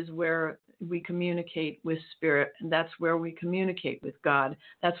 Which is where we communicate with Spirit, and that's where we communicate with God.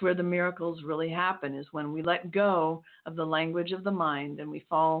 That's where the miracles really happen, is when we let go of the language of the mind and we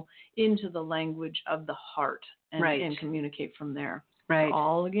fall into the language of the heart and communicate from there. Right.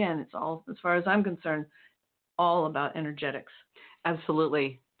 It's all, as far as I'm concerned, all about energetics.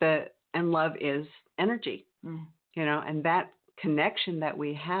 Absolutely. And love is energy, and that connection that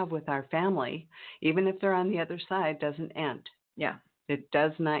we have with our family, even if they're on the other side, doesn't end. Yeah. It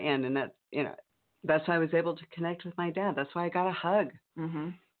does not end, and that's why I was able to connect with my dad. That's why I got a hug.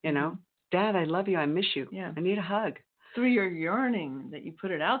 Mm-hmm. Dad, I love you. I miss you. Yeah. I need a hug. Through your yearning that you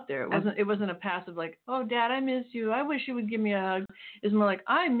put it out there. It wasn't a passive like, oh, Dad, I miss you. I wish you would give me a hug. It's more like,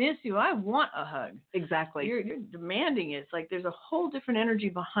 I miss you. I want a hug. Exactly. You're demanding it. It's like there's a whole different energy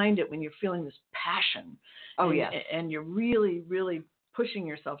behind it when you're feeling this passion. Oh, yes. And you're really, really pushing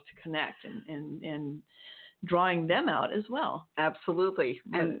yourself to connect and drawing them out as well. Absolutely.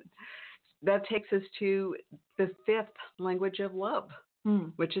 And that takes us to the fifth language of love,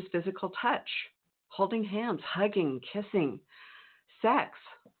 which is physical touch, holding hands, hugging, kissing, sex,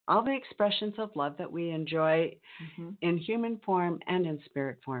 all the expressions of love that we enjoy in human form and in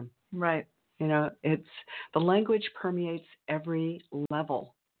spirit form. Right. It's the language permeates every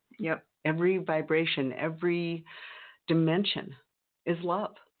level. Yep. Every vibration, every dimension is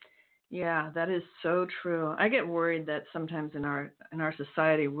love. Yeah, that is so true. I get worried that sometimes in our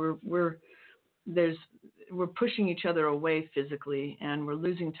society we're pushing each other away physically, and we're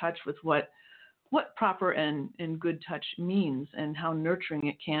losing touch with what proper and good touch means and how nurturing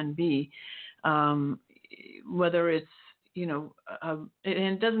it can be. Whether it's and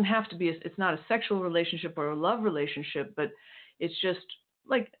it doesn't have to be. It's not a sexual relationship or a love relationship, but it's just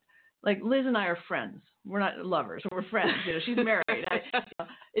like Liz and I are friends. We're not lovers, we're friends. She's married.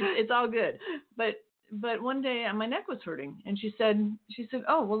 It's all good. But one day my neck was hurting, and she said,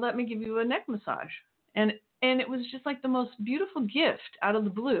 oh, well, let me give you a neck massage. And it was just like the most beautiful gift out of the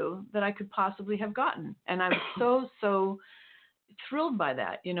blue that I could possibly have gotten. And I was so thrilled by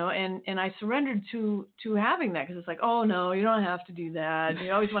that, and I surrendered to having that, because it's like, oh no, you don't have to do that.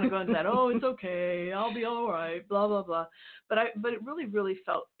 You always want to go into that, oh, it's okay, I'll be all right, blah blah blah. But it really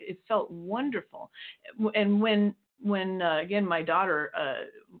felt wonderful. And when again my daughter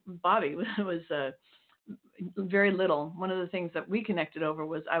Bobby was very little, one of the things that we connected over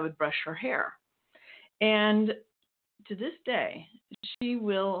was I would brush her hair, and to this day she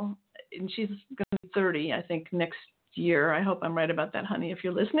will, and she's going to be 30 I think next year. I hope I'm right about that, honey, if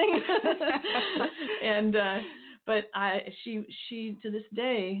you're listening. And but she to this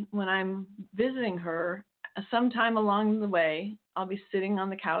day, when I'm visiting her, sometime along the way, I'll be sitting on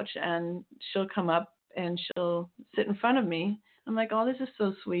the couch and she'll come up and she'll sit in front of me. I'm like, oh, this is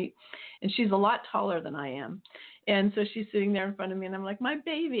so sweet. And she's a lot taller than I am. And so she's sitting there in front of me and I'm like, my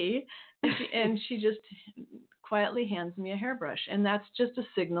baby. And she just quietly hands me a hairbrush. And that's just a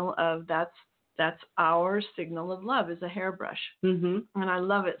signal of that's our signal of love, is a hairbrush. Mm-hmm. And I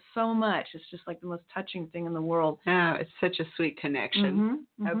love it so much. It's just like the most touching thing in the world. Yeah, it's such a sweet connection.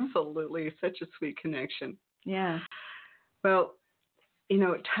 Mm-hmm. Mm-hmm. Absolutely, such a sweet connection. Yeah. Well,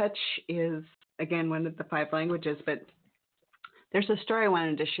 touch is, again, one of the 5 languages, but there's a story I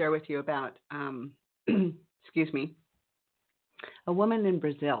wanted to share with you about, excuse me, a woman in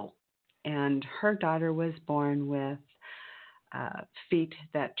Brazil, and her daughter was born with feet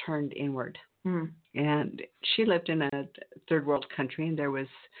that turned inward. And she lived in a third world country, and there was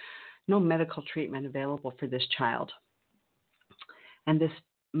no medical treatment available for this child. And this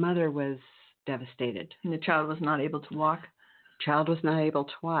mother was devastated. And the child was not able to walk? Child was not able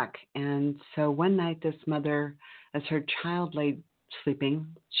to walk. And so one night, this mother, as her child lay sleeping,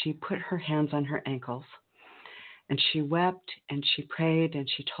 she put her hands on her ankles, and she wept, and she prayed, and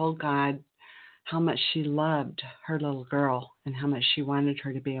she told God how much she loved her little girl and how much she wanted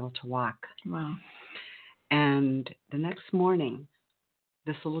her to be able to walk. Wow. And the next morning,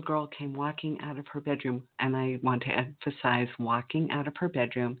 this little girl came walking out of her bedroom, and I want to emphasize walking out of her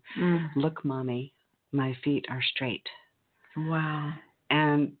bedroom. Look, Mommy, my feet are straight. Wow.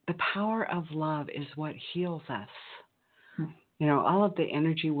 And the power of love is what heals us. All of the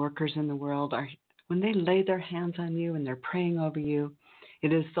energy workers in the world when they lay their hands on you and they're praying over you,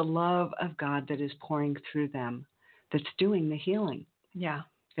 it is the love of God that is pouring through them that's doing the healing. Yeah.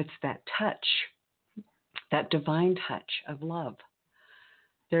 It's that touch, that divine touch of love.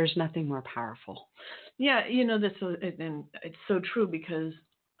 There's nothing more powerful. Yeah, and it's so true, because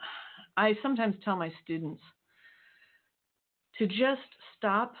I sometimes tell my students to just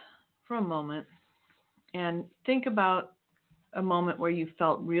stop for a moment and think about a moment where you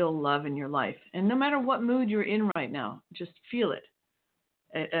felt real love in your life. And no matter what mood you're in right now, just feel it.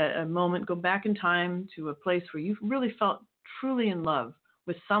 A moment, go back in time to a place where you really felt truly in love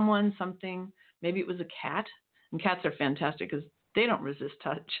with someone, something. Maybe it was a cat. And cats are fantastic because they don't resist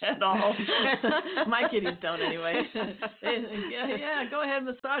touch at all. My kitties don't anyway. Yeah, go ahead,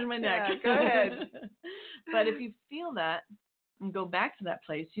 massage my neck. Yeah, go ahead. But if you feel that and go back to that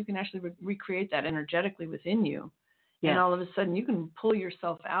place, you can actually recreate that energetically within you. Yes. And all of a sudden you can pull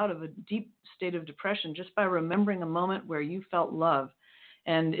yourself out of a deep state of depression just by remembering a moment where you felt love.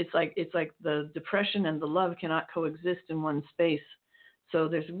 And it's like the depression and the love cannot coexist in one space. So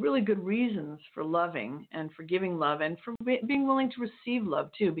there's really good reasons for loving and for giving love and for being willing to receive love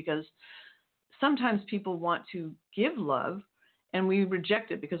too, because sometimes people want to give love and we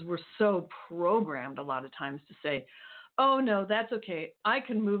reject it because we're so programmed a lot of times to say, oh no, that's okay. I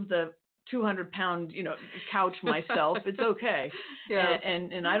can move the 200-pound, couch myself. It's okay. Yeah.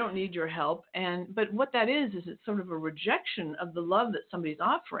 And I don't need your help. But what that is it's sort of a rejection of the love that somebody's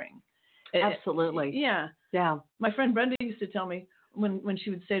offering. Absolutely. Yeah. Yeah. My friend Brenda used to tell me when she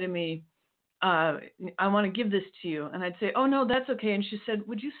would say to me, I want to give this to you. And I'd say, oh no, that's okay. And she said,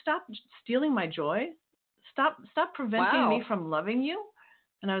 would you stop stealing my joy? Stop preventing me from loving you.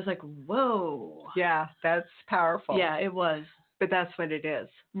 And I was like, whoa. Yeah, that's powerful. Yeah, it was. But that's what it is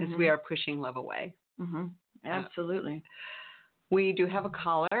we are pushing love away. Mm-hmm. Absolutely. We do have a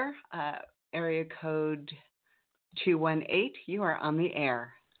caller, area code 218. You are on the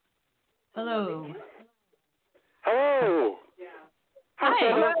air. Hello. Hello. Hi.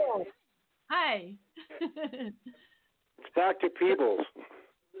 Hello. Hi. It's Dr. Peebles.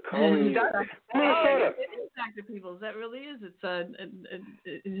 Calling Minnesota. It's Dr. Peebles. That really is. It's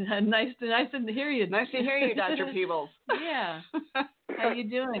nice to hear you. Nice to hear you, Dr. Peebles. Yeah. How you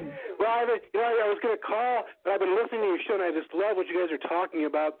doing? Well, I was going to call, but I've been listening to your show, and I just love what you guys are talking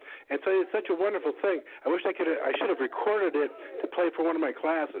about. And so it's such a wonderful thing. I wish I should have recorded it to play for one of my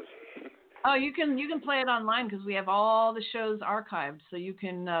classes. Oh, you can play it online because we have all the shows archived, so you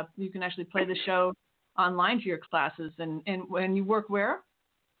can actually play the show online to your classes. And when you work where?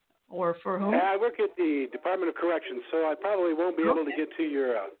 Or for whom? I work at the Department of Corrections, so I probably won't be able to get to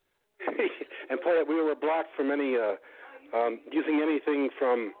your and play it. We were blocked from any using anything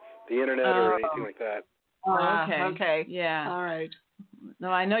from the internet or anything like that. Oh, okay. Okay. Yeah. All right. No,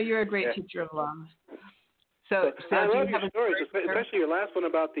 I know you're a great teacher of love. So I love your stories, especially your last one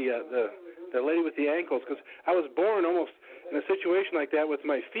about the lady with the ankles, because I was born almost in a situation like that with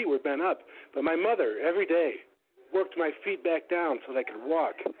my feet were bent up. But my mother, every day, worked my feet back down so that I could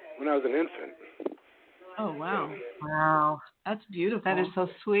walk when I was an infant. Oh, wow. Wow. That's beautiful. That is so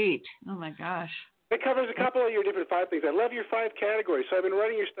sweet. Oh, my gosh. It covers a couple of your different 5 things. I love your 5 categories, so I've been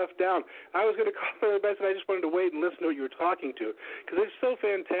writing your stuff down. I was going to call it the best, and I just wanted to wait and listen to what you were talking to, because it's so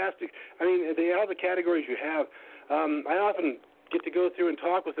fantastic. I mean, all the categories you have, I often get to go through and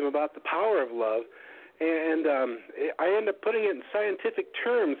talk with them about the power of love, and I end up putting it in scientific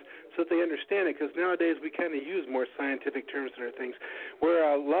terms so that they understand it, because nowadays we kind of use more scientific terms than our things, where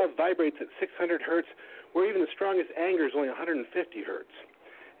love vibrates at 600 hertz, where even the strongest anger is only 150 hertz.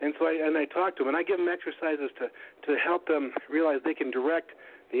 And so I talk to them, and I give them exercises to help them realize they can direct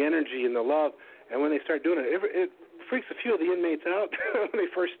the energy and the love. And when they start doing it, it freaks a few of the inmates out when they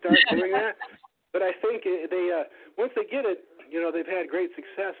first start doing that. But I think they once they get it, they've had great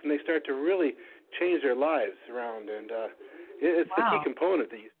success, and they start to really change their lives around. And it's the key component,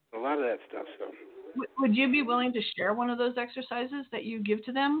 a lot of that stuff. So, would you be willing to share one of those exercises that you give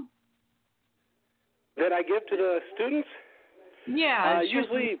to them? That I give to the students? Yeah.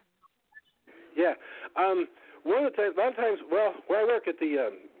 Usually, yeah. One of the times, a lot of times, well, where I work at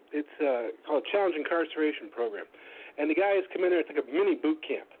it's called Challenge Incarceration Program, and the guys come in there. It's like a mini boot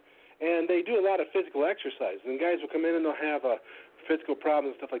camp, and they do a lot of physical exercises. And guys will come in and they'll have physical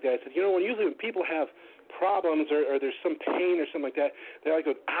problems and stuff like that. I said, usually when people have problems or there's some pain or something like that, they're like,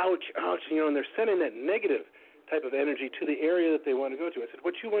 ouch, ouch, and they're sending that negative type of energy to the area that they want to go to. I said,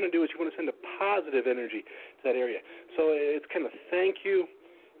 what you want to do is you want to send a positive energy to that area. So it's kind of thank you,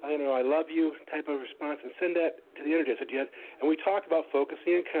 I love you type of response, and send that to the energy. I said, yes. And we talk about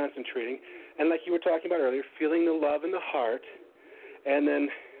focusing and concentrating, and like you were talking about earlier, feeling the love in the heart, and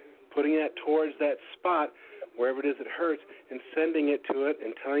then putting that towards that spot, wherever it is it hurts, and sending it to it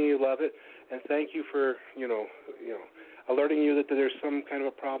and telling you love it, and thank you for, alerting you that there's some kind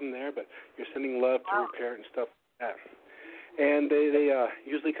of a problem there, but you're sending love to repair it and stuff. And they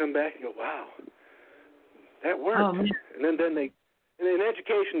usually come back and go, wow, that worked. And then they, in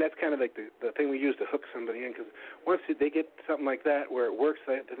education, that's kind of like the thing we use to hook somebody in, because once they get something like that where it works,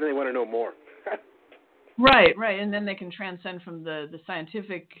 then they want to know more. Right, and then they can transcend from the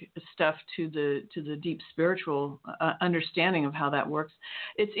scientific stuff to the deep spiritual understanding of how that works.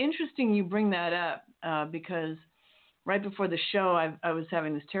 It's interesting you bring that up because right before the show, I was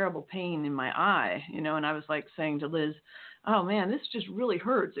having this terrible pain in my eye, and I was like saying to Liz, oh man, this just really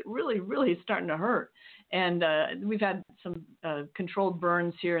hurts. It really, really is starting to hurt. And we've had some controlled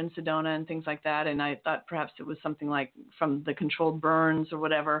burns here in Sedona and things like that. And I thought perhaps it was something like from the controlled burns or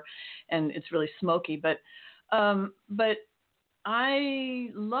whatever. And it's really smoky. But I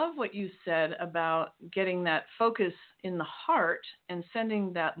love what you said about getting that focus in the heart and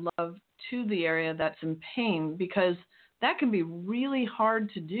sending that love to the area that's in pain, because that can be really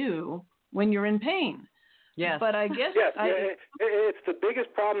hard to do when you're in pain. Yes. But I guess it's the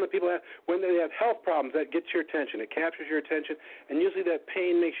biggest problem that people have when they have health problems. That gets your attention. It captures your attention, and usually that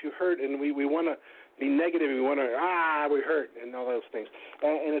pain makes you hurt, and we want to be negative. We want to we hurt and all those things.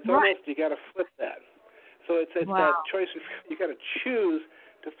 And it's almost you got to flip that. So it's that choice. You got to choose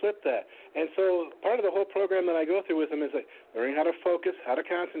to flip that. And so part of the whole program that I go through with them is like learning how to focus, how to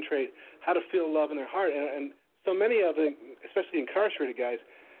concentrate, how to feel love in their heart. And so many of them, especially incarcerated guys,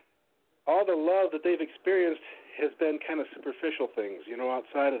 all the love that they've experienced has been kind of superficial things,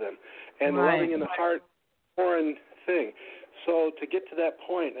 outside of them. And loving in the heart, foreign thing. So to get to that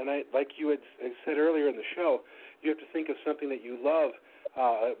point, and like you had said earlier in the show, you have to think of something that you love,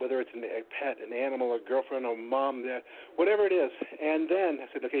 whether it's a pet, an animal, a girlfriend, a mom, dad, whatever it is. And then I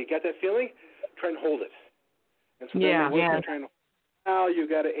said, okay, you got that feeling? Try and hold it. And so then we're trying to now you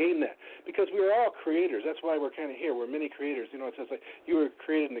got to aim that, because we are all creators. That's why we're kind of here. We're many creators. It says like you were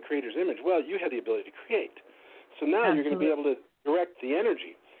created in the Creator's image. Well, you have the ability to create. So now you're going to be able to direct the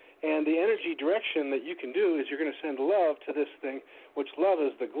energy. And the energy direction that you can do is you're going to send love to this thing, which love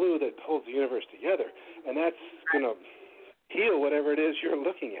is the glue that holds the universe together. And that's going to heal whatever it is you're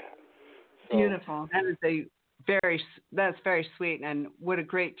looking at. So, beautiful. That's very sweet, and what a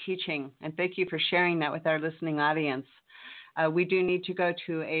great teaching. And thank you for sharing that with our listening audience. We do need to go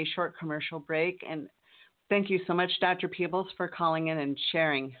to a short commercial break, and thank you so much, Dr. Peebles, for calling in and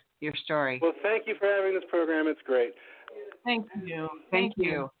sharing your story. Well, thank you for having this program. It's great. Thank you. Thank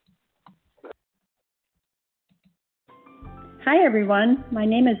you. Hi, everyone. My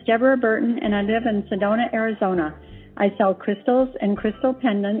name is Deborah Burton, and I live in Sedona, Arizona. I sell crystals and crystal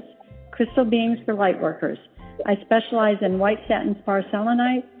pendants, crystal beings for light workers. I specialize in white satin spar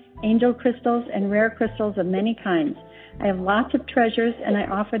selenite, angel crystals, and rare crystals of many kinds. I have lots of treasures, and I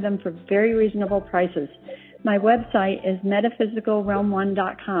offer them for very reasonable prices. My website is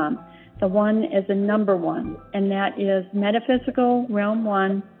metaphysicalrealm1.com. The one is the number one, and that is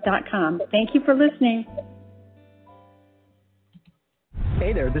metaphysicalrealm1.com. Thank you for listening.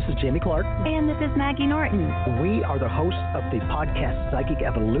 Hey there, this is Jamie Clark. And this is Maggie Norton. We are the hosts of the podcast Psychic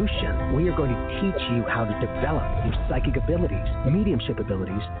Evolution. We are going to teach you how to develop your psychic abilities, mediumship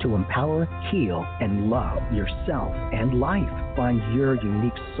abilities to empower, heal, and love yourself and life. Find your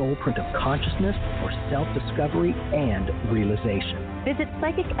unique soul print of consciousness for self-discovery and realization. Visit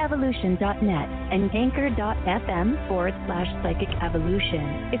psychicevolution.net and anchor.fm/psychic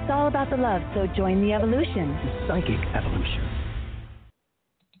evolution. It's all about the love, so join the evolution. Psychic Evolution.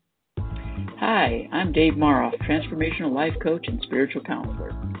 Hi, I'm Dave Maroff, transformational life coach and spiritual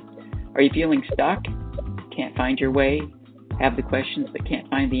counselor. Are you feeling stuck? Can't find your way? Have the questions but can't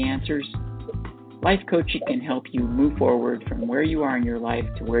find the answers? Life coaching can help you move forward from where you are in your life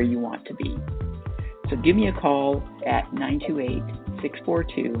to where you want to be. So give me a call at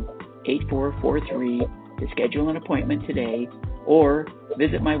 928-642-8443 to schedule an appointment today, or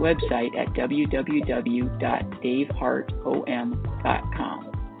visit my website at www.davehartom.com.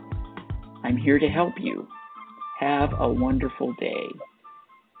 I'm here to help you. Have a wonderful day.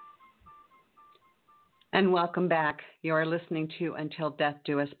 And welcome back. You are listening to Until Death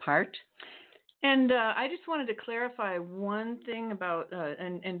Do Us Part. And I just wanted to clarify one thing about,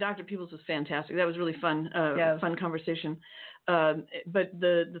 and Dr. Peoples was fantastic. That was really fun, fun conversation. But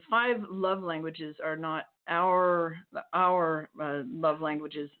the 5 love languages are not our love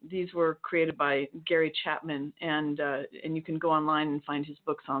languages. These were created by Gary Chapman, and you can go online and find his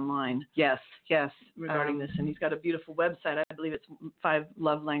books online. Yes. Regarding this, and he's got a beautiful website. I believe it's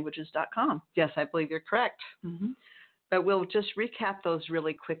 5lovelanguages.com. Yes, I believe you're correct. Mm-hmm. But we'll just recap those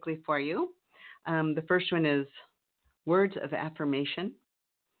really quickly for you. The first one is words of affirmation.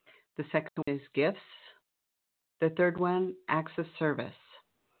 The second one is gifts. The third one, acts of service.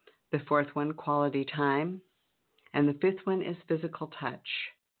 The fourth one, quality time. And the fifth one is physical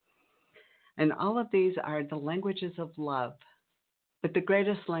touch. And all of these are the languages of love. But the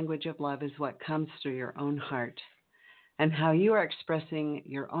greatest language of love is what comes through your own heart and how you are expressing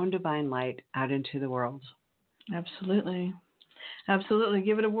your own divine light out into the world. Absolutely.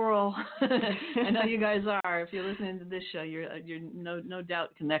 Give it a whirl. I know you guys are. If you're listening to this show, you're no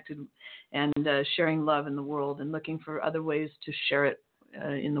doubt connected and sharing love in the world and looking for other ways to share it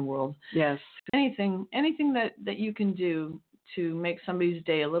in the world. Yes. Anything that you can do to make somebody's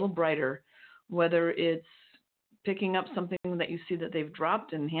day a little brighter, whether it's picking up something that you see that they've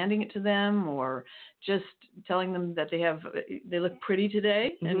dropped and handing it to them, or just telling them that they look pretty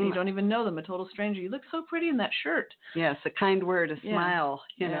today, and you don't even know them, a total stranger. You look so pretty in that shirt. Yes, a kind word, a smile,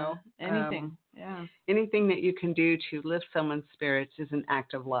 you know. Anything. Anything that you can do to lift someone's spirits is an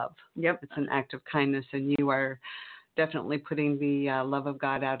act of love. Yep. It's an act of kindness, and you are definitely putting the love of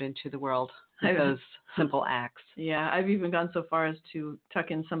God out into the world with those simple acts. Yeah, I've even gone so far as to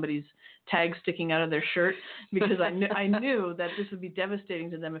tuck in somebody's tag sticking out of their shirt, because I knew that this would be devastating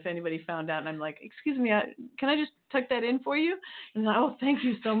to them if anybody found out. And I'm like, excuse me, can I just tuck that in for you? And like, oh, thank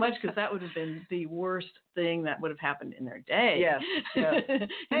you so much, because that would have been the worst thing that would have happened in their day. Yes.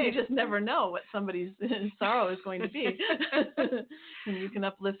 And you just never know what somebody's sorrow is going to be. And you can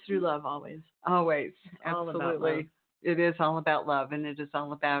uplift through love always. Always. All Absolutely. about love. It is all about love, and it is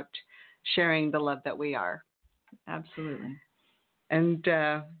all about sharing the love that we are. Absolutely. And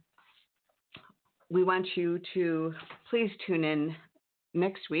we want you to please tune in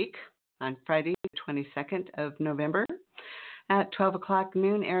next week on Friday, the 22nd of November at 12 o'clock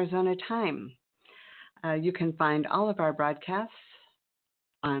noon Arizona time. You can find all of our broadcasts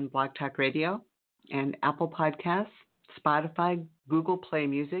on Blog Talk Radio and Apple Podcasts, Spotify, Google Play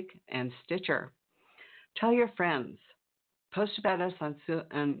Music, and Stitcher. Tell your friends. Post about us on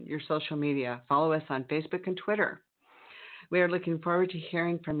your social media. Follow us on Facebook and Twitter. We are looking forward to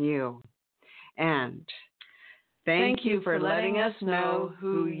hearing from you. And thank you for letting us know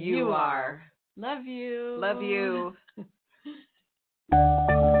who you are. Love you. Love you.